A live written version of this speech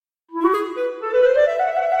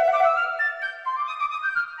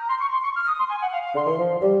Good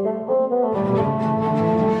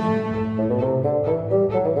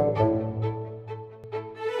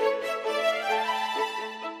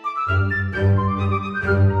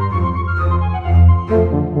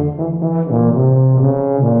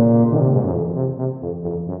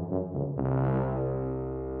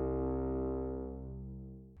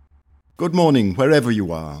morning, wherever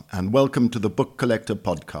you are, and welcome to the Book Collector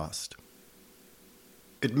podcast.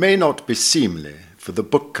 It may not be seemly for the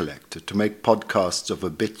book collector to make podcasts of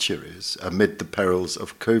obituaries amid the perils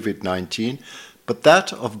of COVID-19, but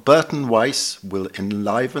that of Burton Weiss will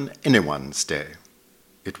enliven anyone's day.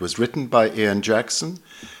 It was written by Ian Jackson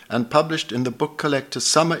and published in the Book Collector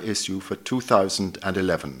summer issue for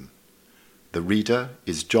 2011. The reader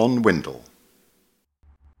is John Windle.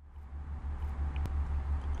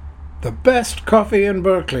 The best coffee in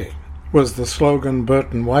Berkeley was the slogan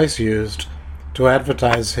Burton Weiss used to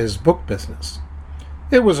advertise his book business.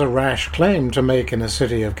 It was a rash claim to make in a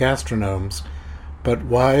city of gastronomes, but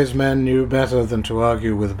wise men knew better than to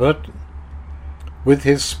argue with Burton. With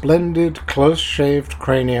his splendid, close-shaved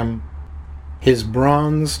cranium, his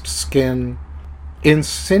bronzed skin,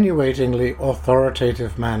 insinuatingly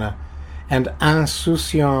authoritative manner, and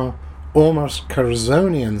insouciant, almost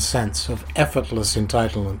Curzonian sense of effortless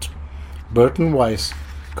entitlement, Burton Weiss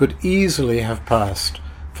could easily have passed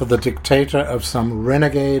for the dictator of some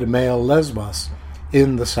renegade male Lesbos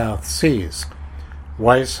in the South Seas.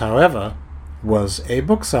 Weiss, however, was a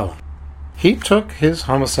bookseller. He took his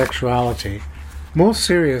homosexuality more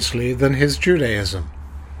seriously than his Judaism.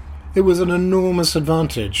 It was an enormous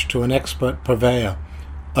advantage to an expert purveyor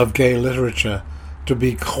of gay literature to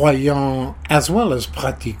be croyant as well as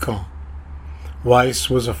pratiquant. Weiss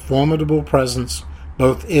was a formidable presence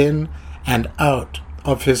both in and out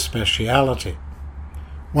of his speciality.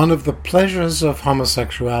 One of the pleasures of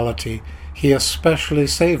homosexuality he especially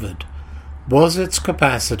savored was its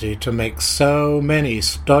capacity to make so many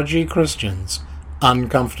stodgy Christians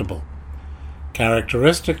uncomfortable.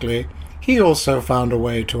 Characteristically, he also found a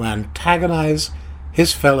way to antagonize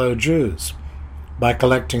his fellow Jews by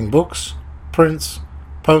collecting books, prints,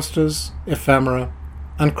 posters, ephemera,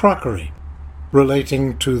 and crockery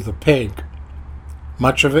relating to the pig.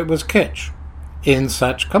 Much of it was kitsch. In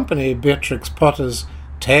such company, Beatrix Potter's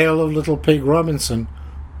Tale of Little Pig Robinson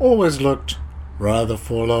always looked rather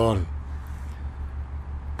forlorn.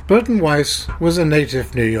 Burton Weiss was a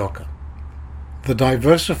native New Yorker. The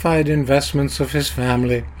diversified investments of his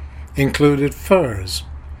family included furs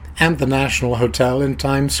and the National Hotel in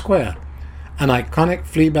Times Square, an iconic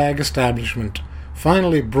flea-bag establishment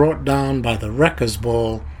finally brought down by the Wreckers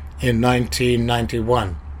Ball in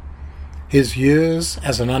 1991. His years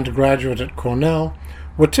as an undergraduate at Cornell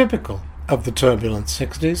were typical of the turbulent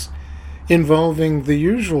 60s, involving the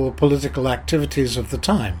usual political activities of the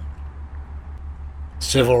time: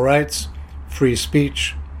 civil rights, free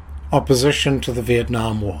speech, opposition to the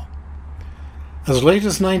Vietnam War. As late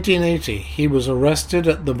as 1980, he was arrested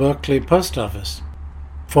at the Berkeley post office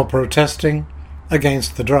for protesting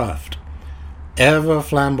against the draft. Ever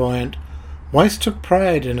flamboyant, Weiss took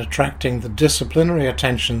pride in attracting the disciplinary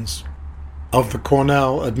attentions of the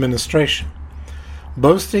Cornell administration,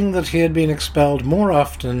 boasting that he had been expelled more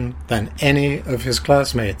often than any of his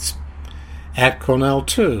classmates. At Cornell,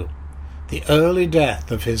 too, the early death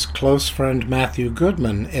of his close friend Matthew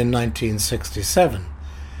Goodman in 1967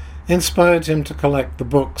 inspired him to collect the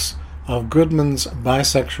books of Goodman's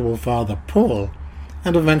bisexual father Paul,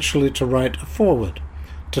 and eventually to write a foreword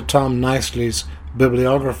to Tom Nicely's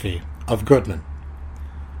bibliography of Goodman.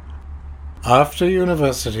 After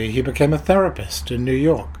university, he became a therapist in New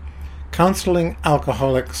York, counseling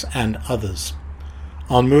alcoholics and others.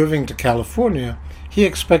 On moving to California, he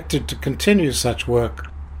expected to continue such work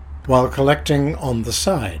while collecting on the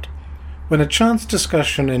side, when a chance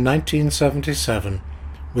discussion in 1977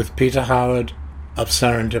 with Peter Howard of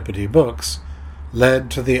Serendipity Books led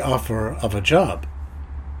to the offer of a job.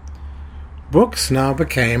 Books now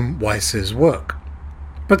became Weiss's work,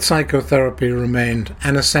 but psychotherapy remained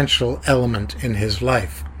an essential element in his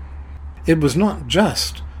life. It was not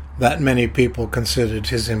just that many people considered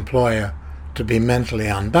his employer to be mentally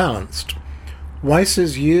unbalanced.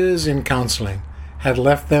 Weiss's years in counseling had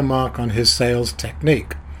left their mark on his sales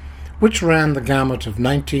technique, which ran the gamut of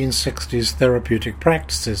 1960s therapeutic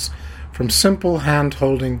practices, from simple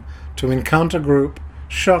hand-holding to encounter group,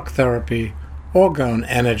 shock therapy, orgone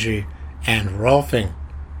energy, and Rolfing.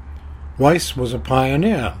 Weiss was a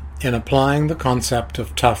pioneer in applying the concept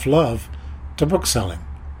of tough love to bookselling.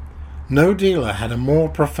 No dealer had a more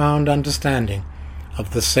profound understanding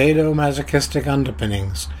of the sadomasochistic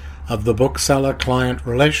underpinnings of the bookseller-client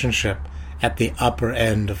relationship at the upper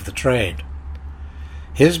end of the trade.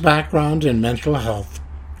 His background in mental health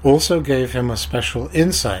also gave him a special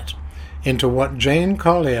insight into what Jane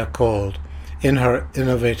Collier called, in her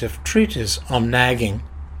innovative treatise on nagging,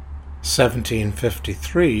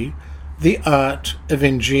 1753, the art of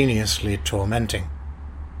ingeniously tormenting.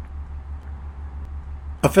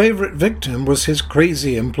 A favorite victim was his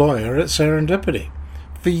crazy employer at Serendipity.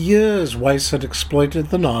 For years, Weiss had exploited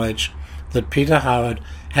the knowledge that Peter Howard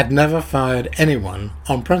had never fired anyone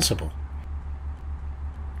on principle.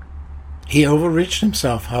 He overreached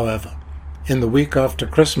himself, however, in the week after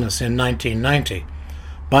Christmas in 1990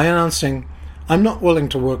 by announcing, "I'm not willing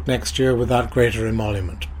to work next year without greater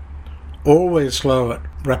emolument." Always slow at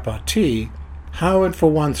repartee, Howard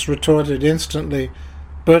for once retorted instantly,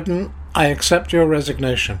 "Burton, I accept your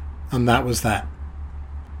resignation," and that was that.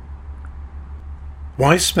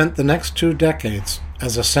 Weiss spent the next 2 decades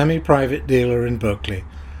as a semi-private dealer in Berkeley,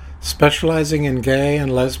 specializing in gay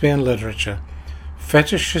and lesbian literature,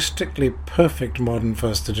 fetishistically perfect modern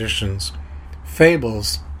first editions,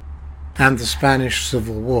 fables, and the Spanish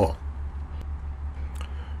Civil War.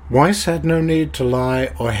 Weiss had no need to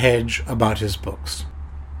lie or hedge about his books.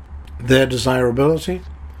 Their desirability,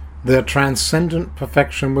 their transcendent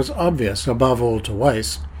perfection was obvious above all to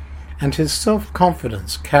Weiss, and his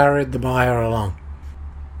self-confidence carried the buyer along.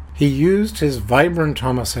 He used his vibrant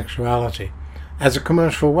homosexuality as a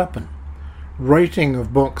commercial weapon, writing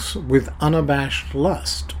of books with unabashed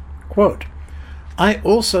lust. Quote, "I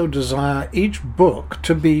also desire each book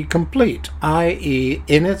to be complete, i.e.,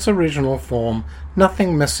 in its original form,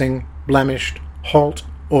 nothing missing, blemished, halt,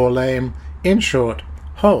 or lame, in short,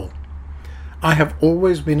 whole. I have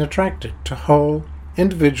always been attracted to whole,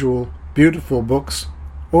 individual, beautiful books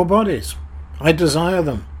or bodies. I desire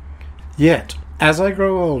them. Yet, as I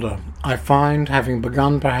grow older, I find, having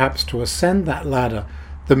begun perhaps to ascend that ladder,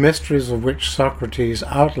 the mysteries of which Socrates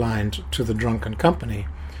outlined to the drunken company,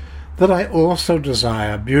 that I also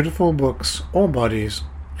desire beautiful books or bodies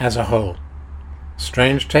as a whole.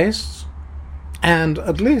 Strange tastes? And,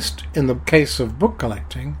 at least in the case of book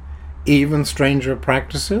collecting, even stranger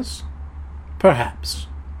practices? Perhaps."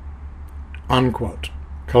 Unquote.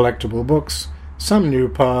 Collectible Books, Some New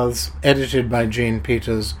Paths, edited by Jean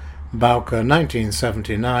Peters, Bowker,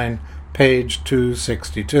 1979, page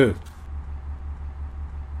 262.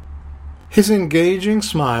 His engaging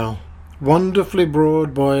smile, wonderfully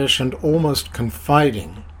broad, boyish, and almost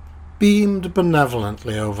confiding, beamed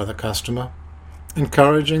benevolently over the customer,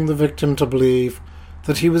 encouraging the victim to believe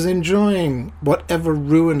that he was enjoying whatever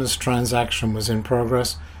ruinous transaction was in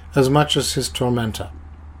progress as much as his tormentor.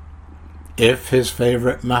 If his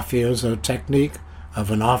favorite mafioso technique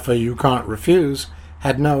of an offer you can't refuse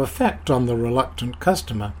had no effect on the reluctant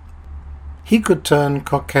customer, he could turn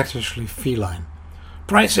coquettishly feline.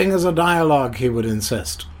 "Pricing is a dialogue," he would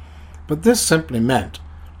insist. But this simply meant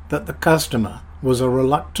that the customer was a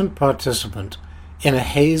reluctant participant in a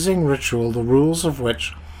hazing ritual the rules of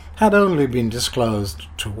which had only been disclosed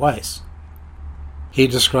to Weiss. He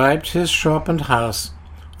described his shop and house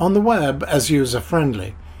on the web as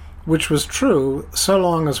user-friendly, which was true so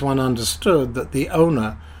long as one understood that the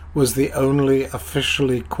owner was the only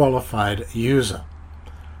officially qualified user.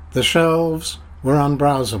 The shelves were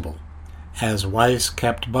unbrowsable, as Weiss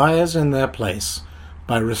kept buyers in their place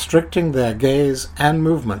by restricting their gaze and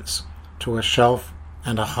movements to a shelf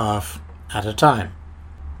and a half at a time.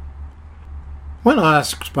 When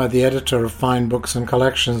asked by the editor of Fine Books and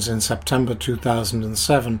Collections in September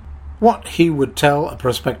 2007 what he would tell a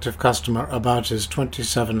prospective customer about his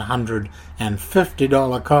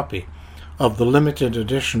 $2,750 copy of the limited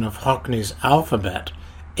edition of Hockney's Alphabet,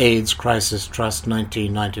 AIDS Crisis Trust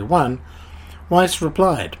 1991, Weiss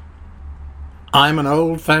replied, "I'm an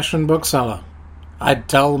old-fashioned bookseller. I'd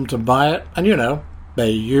tell them to buy it, and they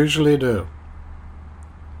usually do."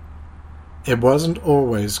 It wasn't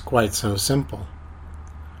always quite so simple.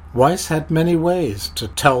 Weiss had many ways to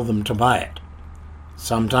tell them to buy it.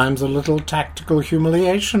 Sometimes a little tactical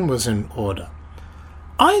humiliation was in order.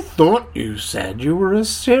 "I thought you said you were a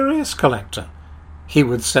serious collector," he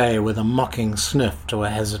would say with a mocking sniff to a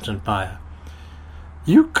hesitant buyer.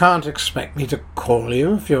 "You can't expect me to call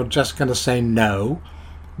you if you're just going to say no,"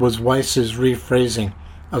 was Weiss's rephrasing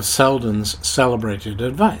of Selden's celebrated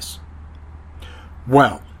advice.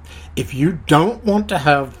 "Well, if you don't want to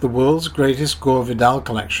have the world's greatest Gore Vidal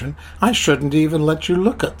collection, I shouldn't even let you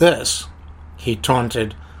look at this," he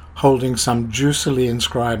taunted, holding some juicily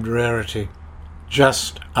inscribed rarity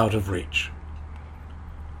just out of reach.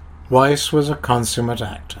 Weiss was a consummate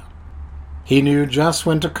actor. He knew just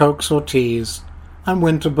when to coax or tease and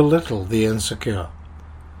when to belittle the insecure.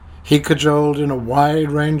 He cajoled in a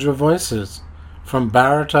wide range of voices, from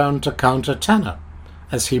baritone to countertenor,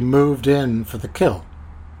 as he moved in for the kill.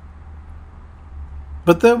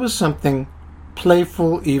 But there was something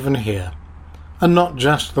playful even here, and not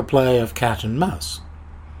just the play of cat and mouse.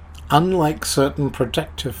 Unlike certain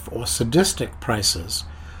protective or sadistic prices,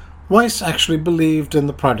 Weiss actually believed in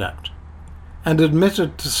the product, and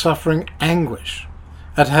admitted to suffering anguish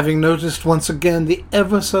at having noticed once again the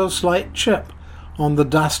ever-so-slight chip on the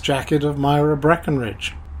dust jacket of Myra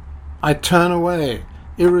Breckenridge. I turn away,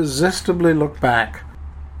 irresistibly look back,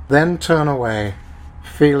 then turn away,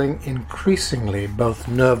 feeling increasingly both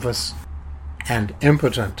nervous and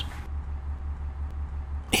impotent.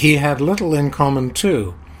 He had little in common,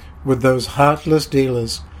 too, with those heartless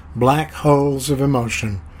dealers, black holes of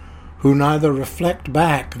emotion, who neither reflect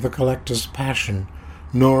back the collector's passion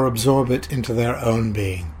nor absorb it into their own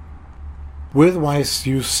being. With Weiss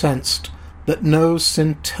you sensed that no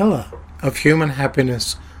scintilla of human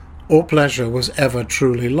happiness or pleasure was ever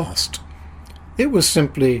truly lost. It was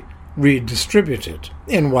simply redistributed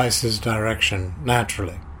in Weiss's direction,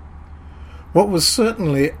 naturally. What was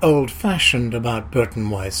certainly old-fashioned about Burton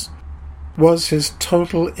Weiss was his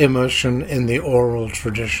total immersion in the oral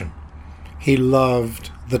tradition. He loved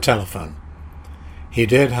the telephone. He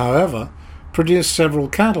did, however, produce several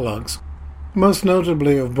catalogues, most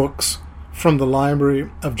notably of books from the library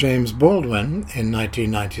of James Baldwin in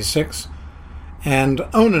 1996, and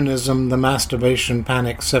Onanism, the Masturbation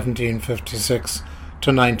Panic 1756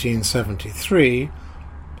 to 1973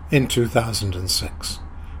 in 2006,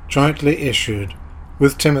 jointly issued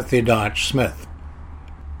with Timothy Darch Smith.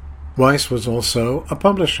 Weiss was also a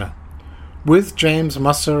publisher. With James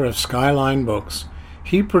Musser of Skyline Books,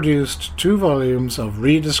 he produced 2 volumes of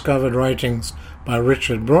rediscovered writings by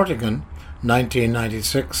Richard Brautigan,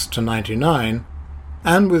 1996 to 99,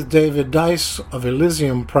 and with David Dice of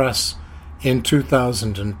Elysium Press in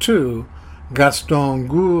 2002, Gaston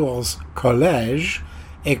Gour's Collège,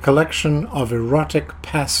 a collection of erotic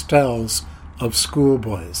pastels of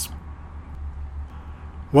schoolboys.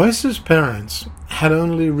 Weiss's parents had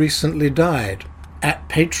only recently died, at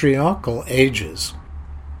patriarchal ages,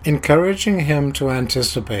 encouraging him to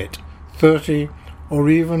anticipate 30 or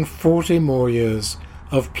even 40 more years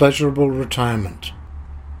of pleasurable retirement,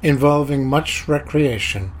 involving much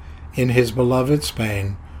recreation in his beloved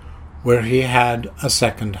Spain, where he had a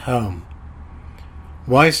second home.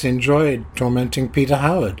 Weiss enjoyed tormenting Peter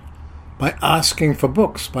Howard by asking for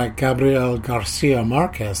books by Gabriel Garcia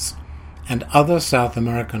Marquez and other South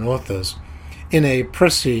American authors in a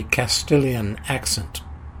prissy Castilian accent.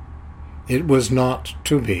 It was not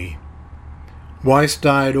to be. Weiss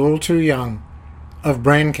died all too young of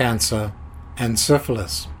brain cancer and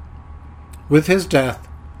syphilis. With his death,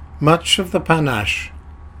 much of the panache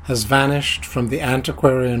has vanished from the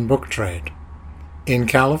antiquarian book trade in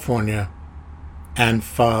California and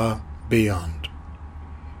far beyond.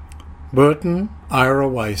 Burton Ira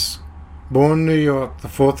Weiss, born New York the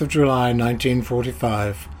 4th of July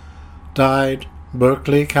 1945, died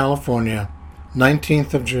Berkeley, California,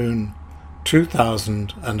 19th of June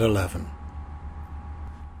 2011.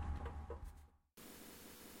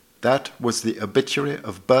 That was the Obituary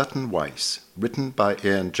of Burton Weiss, written by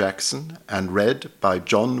Ian Jackson and read by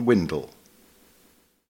John Windle.